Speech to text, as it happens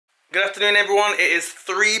Good afternoon everyone, it is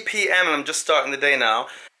 3 PM and I'm just starting the day now.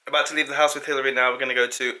 About to leave the house with Hillary now. We're going to go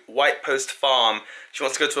to White Post Farm. She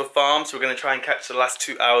wants to go to a farm, so we're going to try and catch the last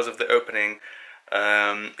 2 hours of the opening.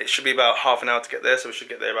 It should be about half an hour to get there, so we should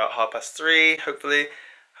get there about 3:30, hopefully.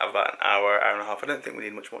 Have about an hour, hour and a half. I don't think we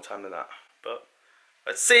need much more time than that, but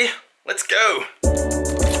let's see. Let's go!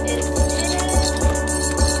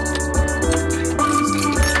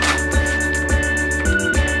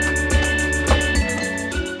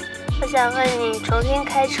 我想问你，重新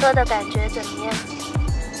开车的感觉怎么样？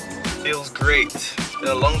 Feels great. It's been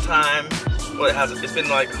a long time. Well, it hasn't. It's been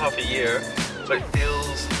like half a year, but it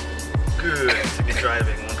feels good to be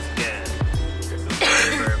driving once again.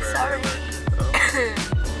 Sorry.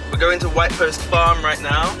 We're going to White Post Farm right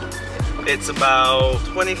now. It's about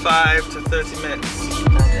 25 to 30 minutes.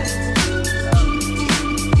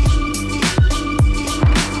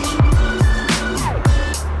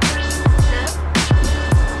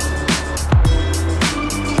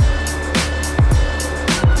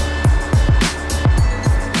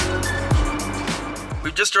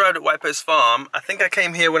 Just arrived at White Post Farm. I think I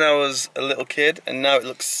came here when I was a little kid and now it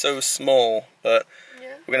looks so small, but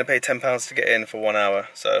we're going to pay £10 to get in for 1 hour,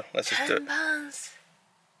 so let's just do it. £10?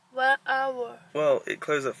 1 hour? Well, it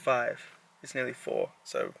closed at 5. It's nearly 4,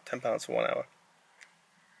 so £10 for 1 hour.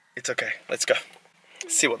 It's okay, let's go.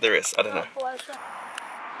 See what there is, I don't know.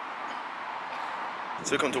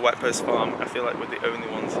 So we come to White Post Farm. I feel like we're the only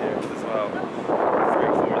ones here as well. 3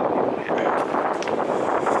 or 4 other people here.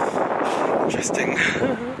 Interesting.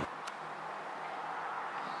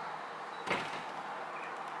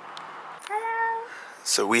 Hello.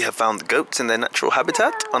 So we have found the goats in their natural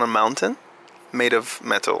habitat on a mountain made of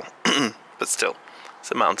metal, but still,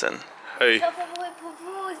 it's a mountain. Hey.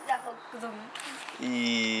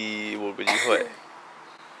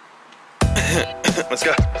 Let's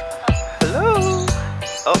go. Hello.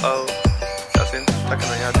 Uh-oh.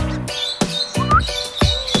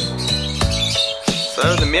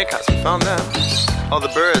 So the meerkats, we found them. Oh, the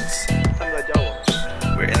birds.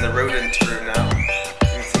 We're in the rodent room now. You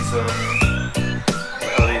can see some.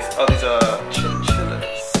 What are these? Oh, these are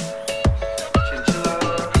chinchillas. Chinchilla.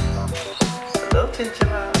 Hello,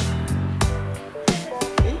 chinchilla.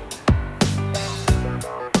 Hey.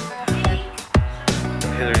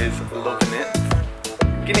 And Hillary is loving it.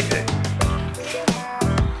 Guinea pig.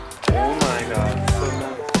 Oh my god, so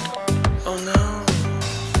nice. Oh no.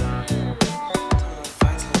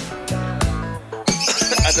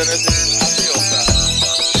 I don't know if this is happy or sad.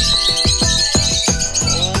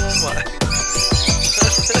 Oh my.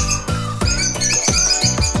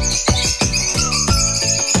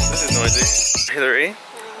 This is noisy. Hillary,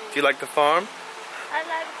 do you like the farm? I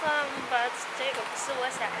like farm, but 这个不是我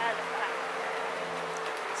想要的farm.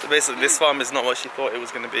 So basically this farm is not what she thought it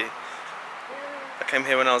was going to be. I came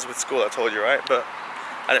here when I was with school, I told you, right? But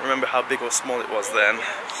I didn't remember how big or small it was then.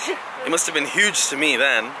 It must have been huge to me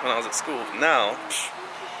then, when I was at school. Now,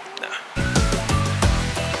 no.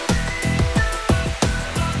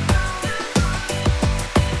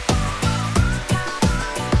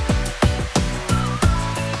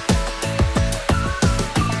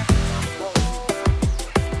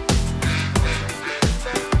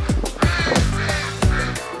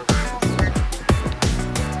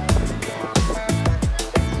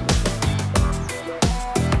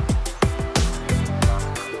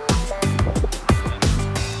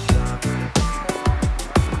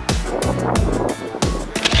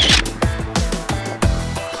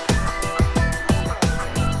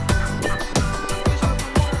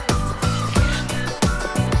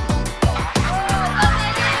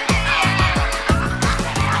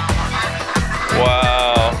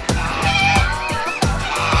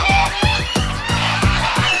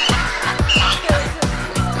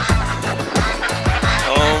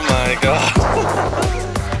 God.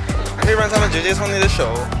 可以让他们直接从你的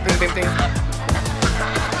手叮叮叮。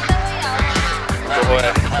不会，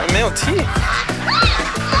没有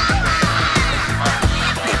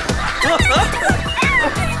teeth。Good.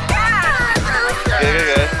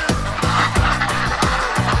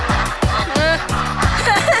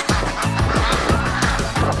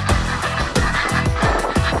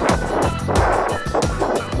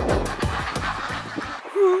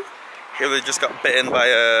 Here they just got bitten by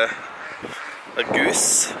a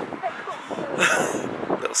goose.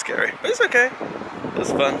 That was scary, but it's okay. It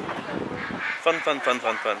was fun. Fun.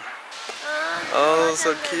 Oh,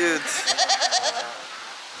 so cute.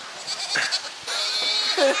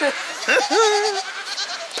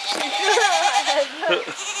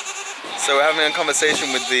 So we're having a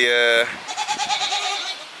conversation with the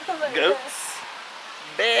goats.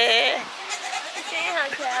 Bear.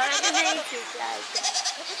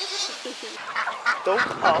 Don't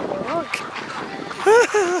talk.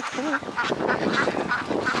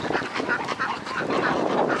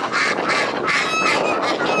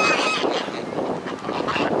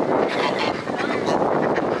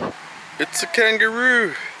 It's a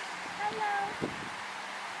kangaroo. Hello.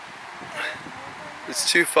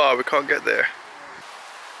 It's too far, we can't get there.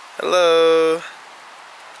 Hello.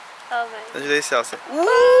 那就得小声。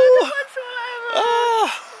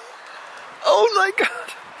Oh my god.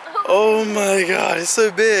 Oh my god, it's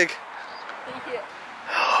so big.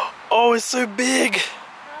 Oh, it's so big.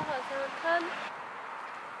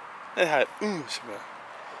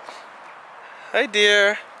 Hi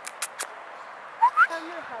dear.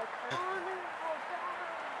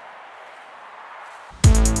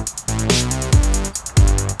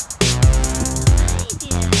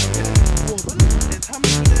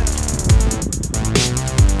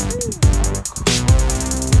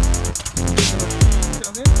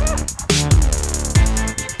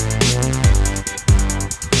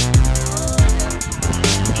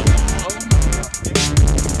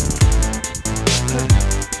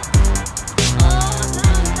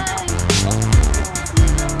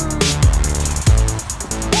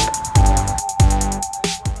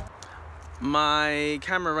 My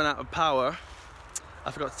camera ran out of power.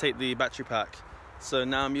 I forgot to take the battery pack. So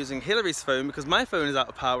now I'm using Hillary's phone because my phone is out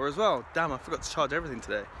of power as well. Damn, I forgot to charge everything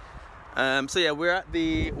today. So yeah, we're at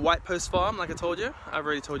the White Post farm, like I told you. I've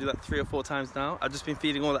already told you that 3 or 4 times now. I've just been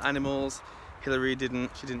feeding all the animals. Hillary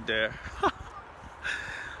didn't, she didn't dare.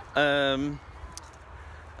 And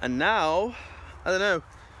now, I don't know,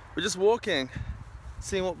 we're just walking,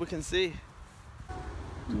 seeing what we can see.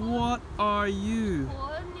 What are you?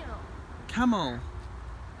 Camel.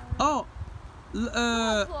 Oh,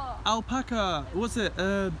 alpaca. What's it?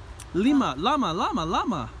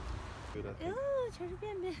 Llama.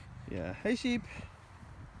 Yeah. Hey sheep.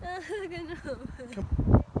 That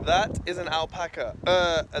is an alpaca.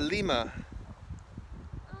 A lima.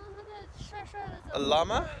 A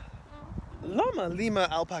llama? Lima,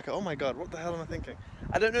 alpaca. Oh my god, what the hell am I thinking?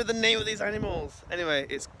 I don't know the name of these animals. Anyway,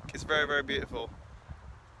 it's very, very beautiful.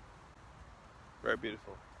 Very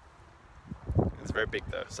beautiful. It's very big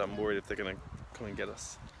though, so I'm worried if they're gonna come and get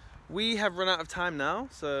us. We have run out of time now,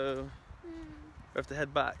 so we have to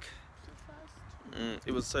head back.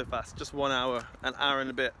 It was so fast, just 1 hour, an hour and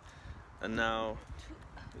a bit, and now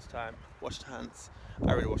it's time. Washed hands. I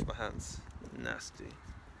already washed my hands. Nasty.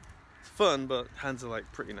 It's fun, but hands are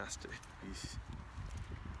like pretty nasty.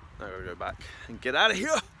 Now I gotta go back and get out of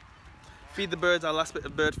here. Feed the birds our last bit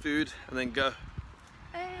of bird food, and then go.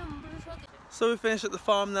 So we finished at the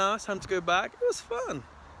farm now, it's time to go back. It was fun.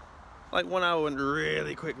 Like 1 hour went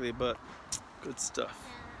really quickly, but good stuff.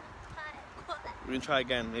 We're gonna try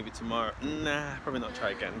again maybe tomorrow. Nah, probably not try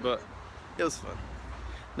again, but it was fun.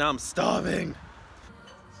 Now I'm starving.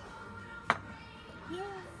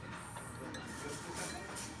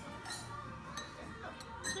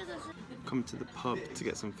 Come to the pub to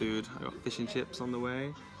get some food. I got fish and chips on the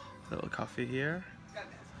way. A little coffee here.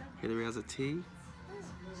 Hillary has a tea.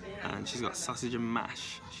 And she's got sausage and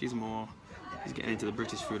mash. She's getting into the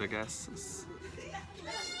British food, I guess.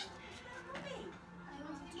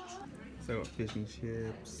 So I got fish and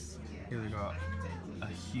chips. Here we got a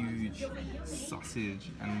huge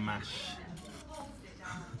sausage and mash.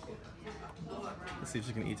 Let's see if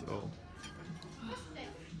she can eat it all.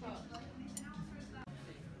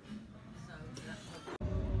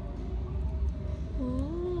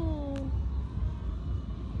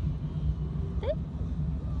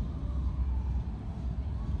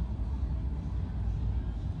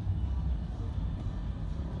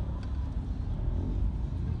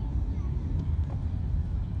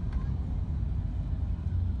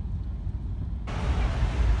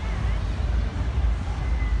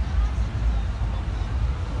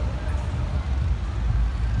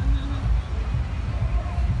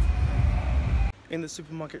 In the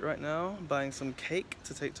supermarket right now, buying some cake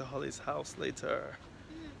to take to Holly's house later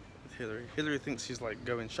with Hillary. Hillary thinks she's like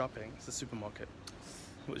going shopping. It's a supermarket.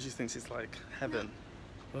 What she thinks is like heaven.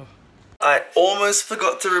 Oh. I almost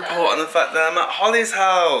forgot to report on the fact that I'm at Holly's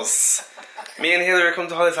house. Me and Hillary come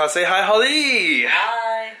to Holly's house. Say hi, Holly!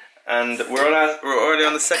 Hi! And we're already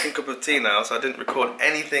on the second cup of tea now, so I didn't record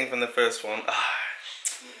anything from the first one.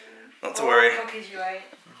 Not to worry. What cookies you ate?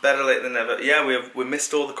 Better late than never. Yeah, we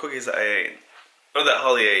missed all the cookies that I ate. Or that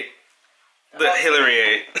Holly ate. That Hillary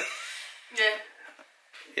ate. Yeah.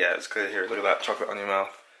 Yeah, it's clear here. Look at that chocolate on your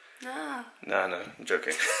mouth. No. No, I'm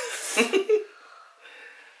joking.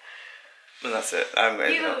 But that's it. I haven't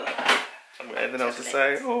got anything else to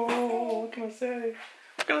say. Oh, what can I say?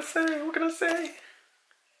 What can I say?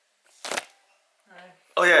 No.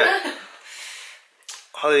 Oh yeah.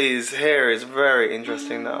 Holly's hair is very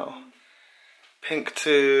interesting now. Pink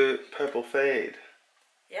to purple fade.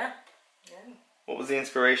 Yeah. What was the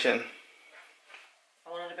inspiration?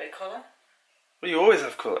 I wanted a bit of colour. Well, you always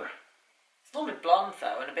have colour. It's normally blonde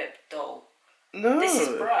though and a bit dull. No. This is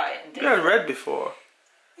bright and You different. had red before.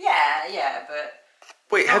 Yeah, but...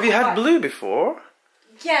 Wait, have you had blue before?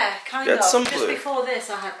 Yeah, kind You of. had some Just blue. before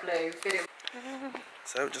this I had blue. But it...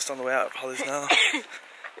 So, just on the way out of Holly's now.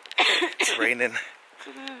 It's raining.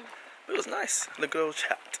 But it was nice. And a good old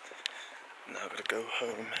chat. Now I've got to go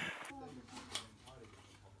home.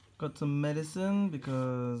 Got some medicine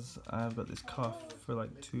because I've got this cough for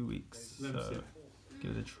like 2 weeks. So,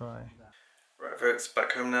 give it a try. Right folks,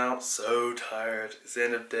 back home now. So tired. It's the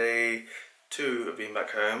end of day 2 of being back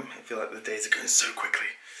home. I feel like the days are going so quickly.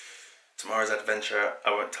 Tomorrow's adventure. I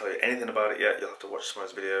won't tell you anything about it yet. You'll have to watch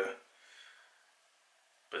tomorrow's video.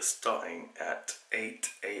 But it's starting at 8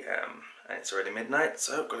 AM and it's already midnight,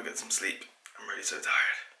 so I've got to get some sleep. I'm really so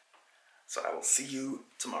tired. So I will see you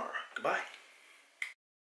tomorrow. Goodbye.